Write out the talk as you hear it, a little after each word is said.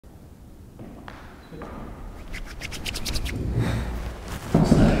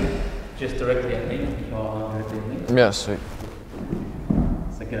just directly at Link, or directly at Link? Yeah, sweet.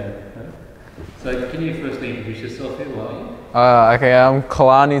 So, g'day. So, can you firstly introduce yourself here? Who are you? Okay, I'm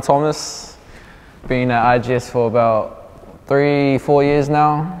Kalani Thomas. Been at IGS for about 3-4 years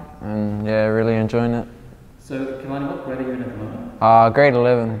now, and yeah, really enjoying it. So, Kalani, what grade are you in at the moment? Grade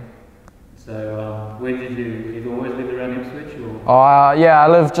 11. So, where did you always lived around Ipswich? Or? Yeah, I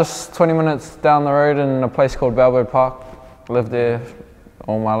live just 20 minutes down the road in a place called Balbo Park. Lived there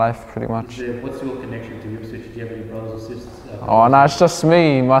all my life, pretty much. What's your connection to Ipswich? Do you have any brothers or sisters? Oh no, it's just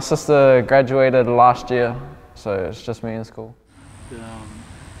me. My sister graduated last year, so it's just me in school.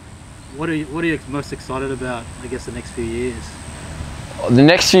 What are you most excited about, I guess, the next few years? The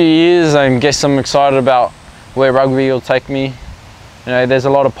next few years, I guess I'm excited about where rugby will take me. You know, there's a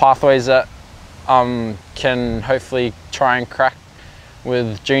lot of pathways that can hopefully try and crack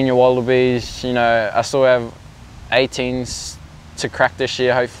with junior Wallabies. You know, I still have 18s to crack this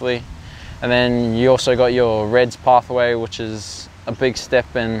year, hopefully. And then you also got your Reds pathway, which is a big step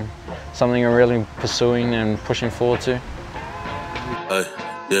and something I'm really pursuing and pushing forward to.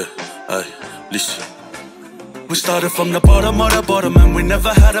 LISI. We started from the bottom of the bottom, and we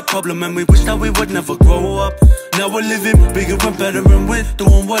never had a problem, and we wish that we would never grow up. Now we're living bigger and better, and we're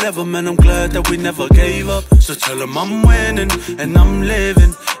doing whatever, man. I'm glad that we never gave up. So tell them I'm winning and I'm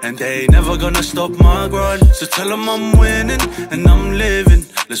living, and they ain't never gonna stop my grind. So tell them I'm winning and I'm living.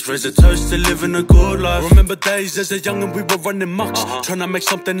 Let's raise a toast to living a good life. Remember days as a young and we were running mucks, trying to make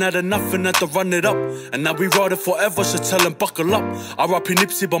something out of nothing, had to run it up. And now we ride it forever, so tell them buckle up. I rap in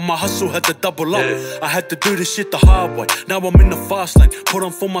Nipsey, but my hustle had to double up. I had to do this shit the hard way. Now I'm in the fast lane. Put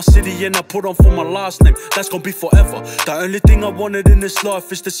on for my city and I put on for my last name. That's gonna be forever. The only thing I wanted in this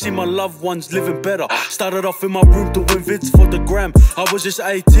life is to see my loved ones living better. Started off in my room doing vids for the gram. I was just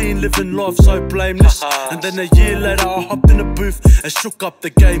 18, living life so blameless. And then a year later I hopped in the booth and shook up the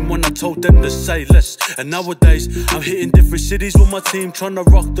game when I told them to say less. And nowadays I'm hitting different cities with my team, trying to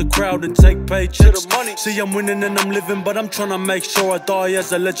rock the crowd and take paychecks. See, I'm winning and I'm living, but I'm trying to make sure I die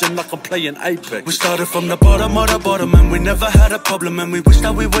as a legend like I'm playing Apex. We started from the bottom of the bottom, and we never had a problem, and we wish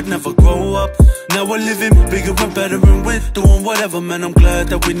that we would never grow up. Now we're living bigger and better, and we're doing whatever, man. I'm glad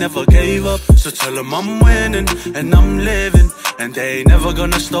that we never gave up. So tell them I'm winning and I'm living, and they ain't never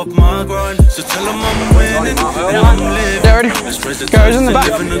gonna stop my grind. So tell them I'm winning and I'm living. Yeah, ready? Goes in the back.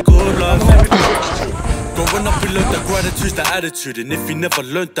 Living a good life. Growing up, we learned that gratitude's the attitude, and if you never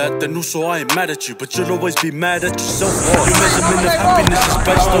learned that, then also I ain't mad at you, but you'll always be mad at yourself. Your measurement of happiness is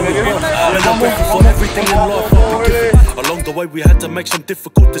based on your wealth, and I'm grateful for everything in life I've been given. Along the way, we had to make some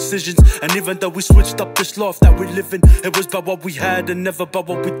difficult decisions, and even though we switched up this life that we live in, it was about what we had and never about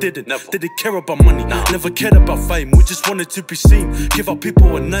what we didn't. Didn't care about money, never cared about fame. We just wanted to be seen, give our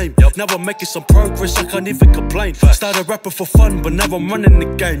people a name. Now I'm making some progress, I can't even complain. Started rapping for fun, but now I'm running the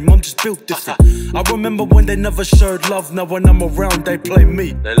game. I'm just built different. I remember when they never showed love, now when I'm around they play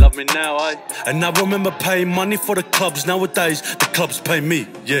me. They love me now, And I remember paying money for the clubs, nowadays the clubs pay me,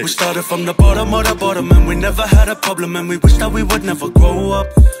 We started from the bottom of the bottom, and we never had a problem, and we wish that we would never grow up.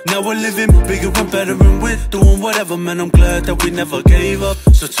 Now we're living bigger and better, and we're doing whatever, man. I'm glad that we never gave up.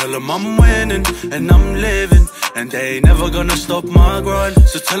 So tell them I'm winning and I'm living, and they ain't never gonna stop my grind.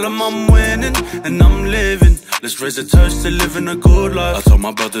 So tell them I'm winning and I'm living. Let's raise a toast to living a good life. I told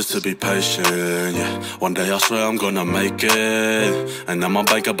my brothers to be patient, One day I swear I'm gonna make it, and now my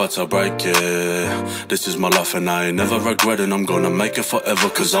bank about to break it. This is my life and I ain't never regretting. I'm gonna make it forever,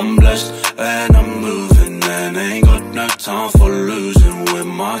 cause I'm blessed and I'm moving, and ain't got no time for losing with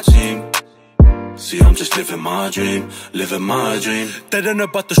my team. See, I'm just living my dream, living my dream. They don't know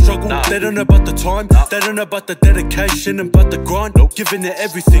about the struggle, they don't know about the time, they don't know about the dedication and about the grind. Giving it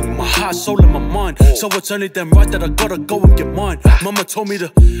everything, my heart, soul and my mind. So it's only then right that I gotta go and get mine. Mama told me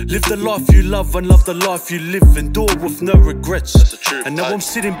to live the life you love and love the life you live, and do it with no regrets. And now I'm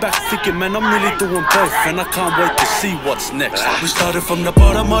sitting back thinking, man, I'm really doing both, and I can't wait to see what's next. We started from the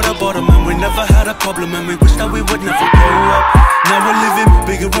bottom of the bottom, and we never had a problem, and we wish that we would never grow up. Now we're living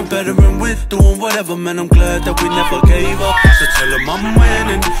bigger and better, and we're doing whatever, man. I'm glad that we never gave up. So tell them I'm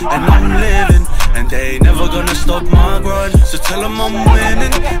winning and I'm living, and they ain't never gonna stop my grind. So tell them I'm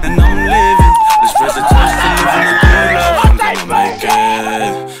winning and I'm living. Let's raise a toast to living a good life. I'm gonna make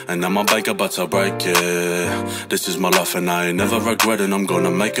it, and now my bank about to break it. This is my life and I ain't never regretting. I'm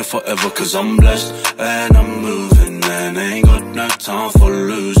gonna make it forever, cause I'm blessed and I'm moving, and ain't got no time for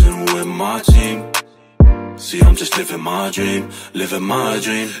losing with my team. See, I'm just living my dream, living my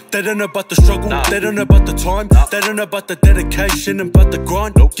dream. They don't know about the struggle, they don't know about the time, they don't know about the dedication and about the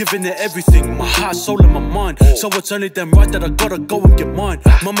grind. Giving it everything, my heart, soul and my mind. So it's only them right that I gotta go and get mine.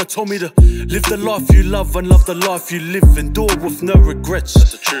 Mama told me to live the life you love and love the life you live and do it with no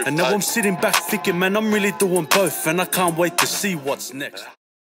regrets. And now I'm sitting back thinking, man, I'm really doing both, and I can't wait to see what's next.